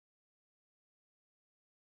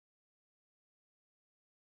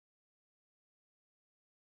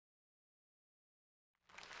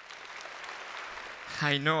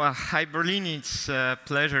Hi Noah, hi Berlin. It's a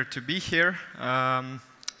pleasure to be here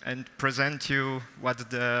and present you what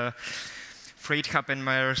the Freight Hub and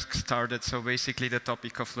Maersk started. So basically the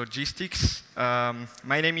topic of logistics.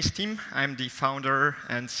 My name is Tim. I'm the founder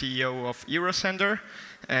and CEO of Eurosender,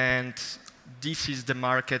 and this is the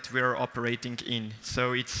market we're operating in.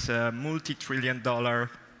 So it's a multi-trillion-dollar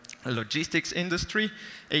logistics industry,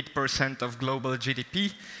 8% of global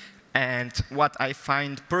GDP. And what I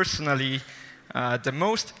find personally the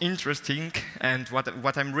most interesting and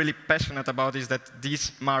what I'm really passionate about is that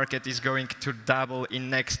this market is going to double in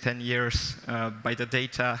next 10 years by the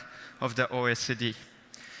data of the OECD.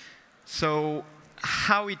 So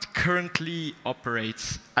how it currently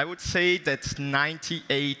operates, I would say that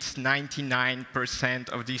 98, 99%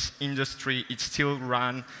 of this industry is still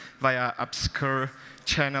run via obscure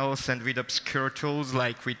channels and with obscure tools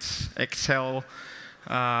like with Excel,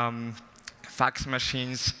 fax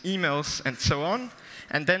machines, emails, and so on.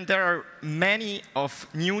 And then there are many of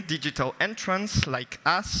new digital entrants like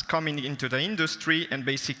us coming into the industry and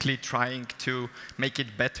basically trying to make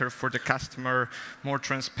it better for the customer, more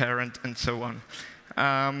transparent, and so on.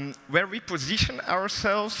 Where we position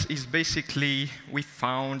ourselves is basically we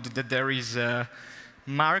found that there is a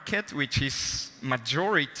market which is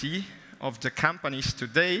majority of the companies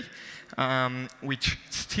today which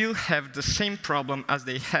still have the same problem as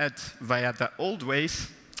they had via the old ways,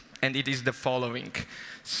 and it is the following.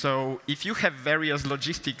 So if you have various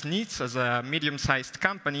logistic needs as a medium-sized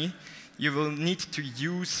company, you will need to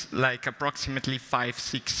use like approximately 5,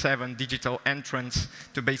 6, 7 digital entrants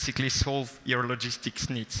to basically solve your logistics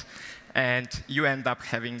needs. And you end up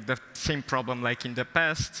having the same problem like in the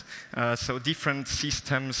past. So different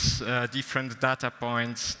systems, different data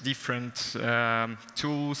points, different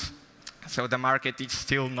tools. So the market is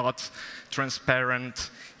still not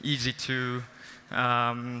transparent, easy to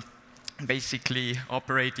basically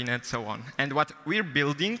operate in, and so on. And what we're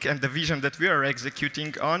building and the vision that we are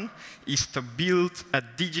executing on is to build a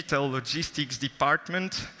digital logistics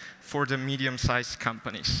department for the medium-sized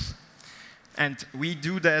companies. And we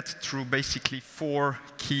do that through basically 4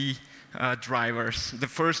 key drivers. The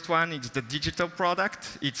first one is the digital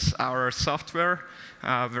product. It's our software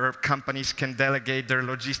where companies can delegate their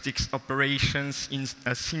logistics operations in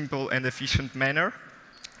a simple and efficient manner.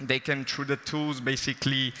 They can, through the tools,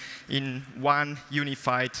 basically at one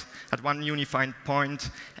unified point,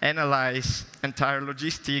 analyze entire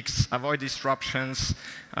logistics, avoid disruptions,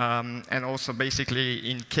 and also basically,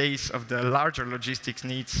 in case of the larger logistics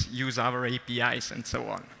needs, use our APIs and so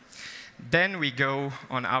on. Then we go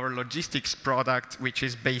on our logistics product, which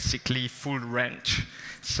is basically full range.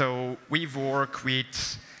 So we work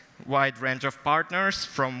with a wide range of partners,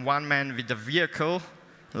 from one man with a vehicle,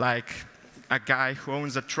 like a guy who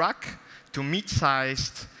owns a truck, to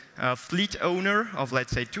mid-sized fleet owner of,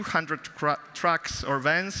 let's say, 200 trucks or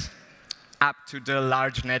vans, up to the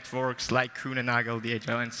large networks like Kuehne+Nagel,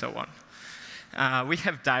 DHL, and so on. We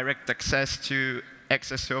have direct access to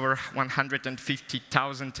over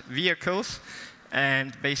 150,000 vehicles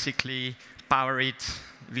and basically power it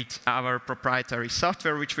with our proprietary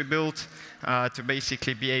software, which we built to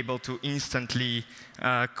basically be able to instantly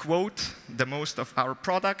quote the most of our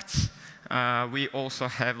products. We also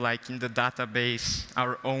have, like in the database,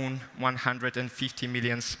 our own 150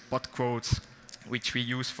 million spot quotes, which we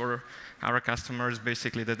use for our customers,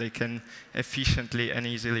 basically that they can efficiently and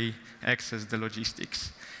easily access the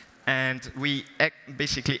logistics. And we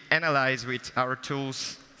basically analyze with our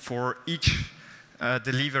tools for each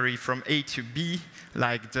delivery from A to B,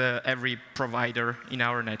 like every provider in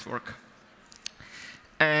our network.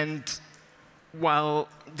 And while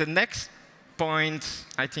the next point,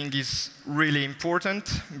 I think, is really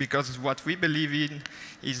important, because what we believe in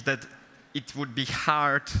is that it would be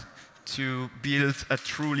hard to build a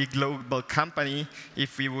truly global company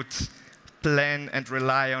if we would plan and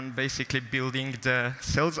rely on basically building the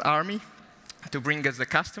sales army to bring us the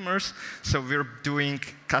customers. So we're doing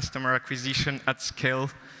customer acquisition at scale,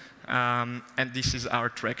 and this is our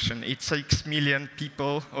traction. It's 6 million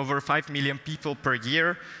people, over 5 million people per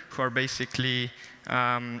year, who are basically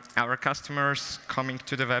our customers coming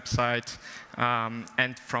to the website.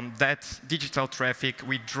 And from that digital traffic,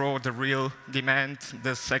 we draw the real demand.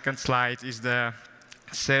 The second slide is the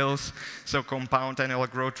sales. So compound annual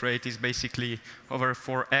growth rate is basically over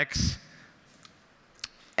 4x.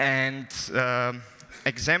 And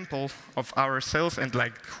example of our sales and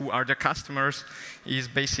like who are the customers is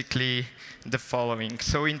basically the following.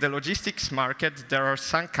 So in the logistics market, there are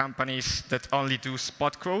some companies that only do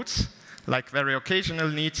spot quotes, like very occasional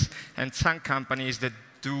needs, and some companies that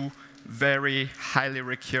do very highly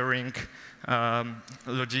recurring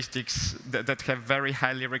logistics, that have very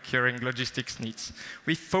highly recurring logistics needs.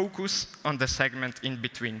 We focus on the segment in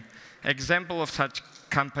between. Example of such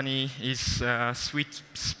company is sweet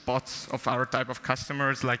spot of our type of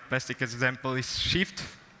customers, like plastic example is Shift.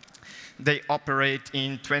 They operate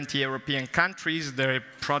in 20 European countries. Their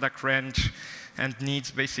product range and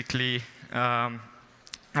needs basically are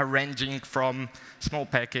ranging from small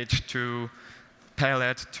package to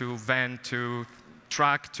pallet to van to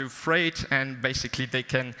truck to freight, and basically they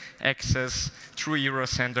can access through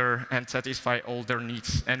Eurosender and satisfy all their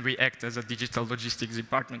needs. And we act as a digital logistics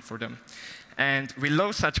department for them. And we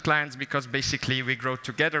love such clients because basically we grow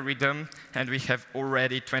together with them, and we have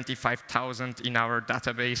already 25,000 in our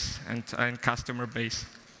database and customer base.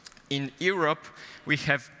 In Europe, we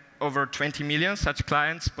have over 20 million such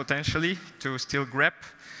clients potentially to still grab.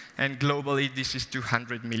 And globally, this is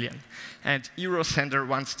 200 million. And Eurosender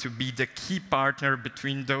wants to be the key partner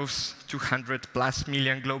between those 200+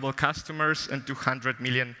 million global customers and 200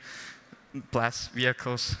 million+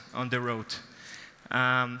 vehicles on the road.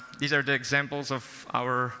 These are the examples of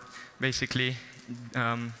our basically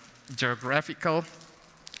geographical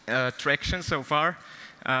traction so far.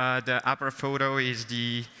 The upper photo is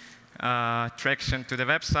the traction to the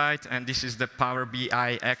website, and this is the Power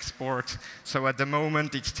BI export. So at the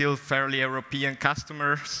moment, it's still fairly European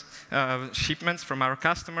customers, shipments from our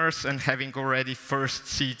customers, and having already first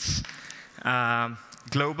seats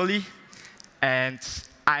globally. And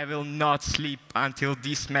I will not sleep until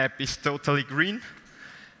this map is totally green.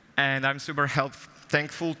 And I'm super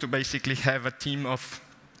thankful to basically have a team of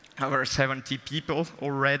over 70 people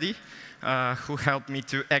already who helped me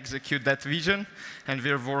to execute that vision. And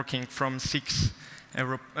we're working from 6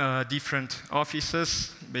 different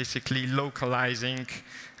offices, basically localizing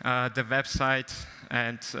the website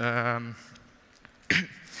and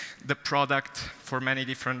the product for many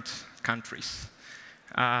different countries.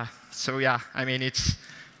 So yeah, I mean, it's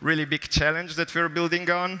really big challenge that we're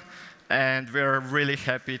building on. And we're really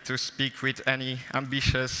happy to speak with any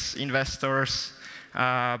ambitious investors,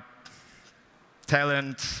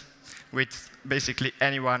 talent, with basically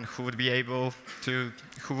anyone who would be able to,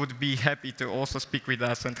 who would be happy to also speak with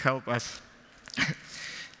us and help us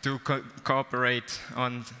to cooperate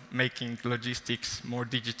on making logistics more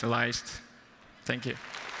digitalized. Thank you.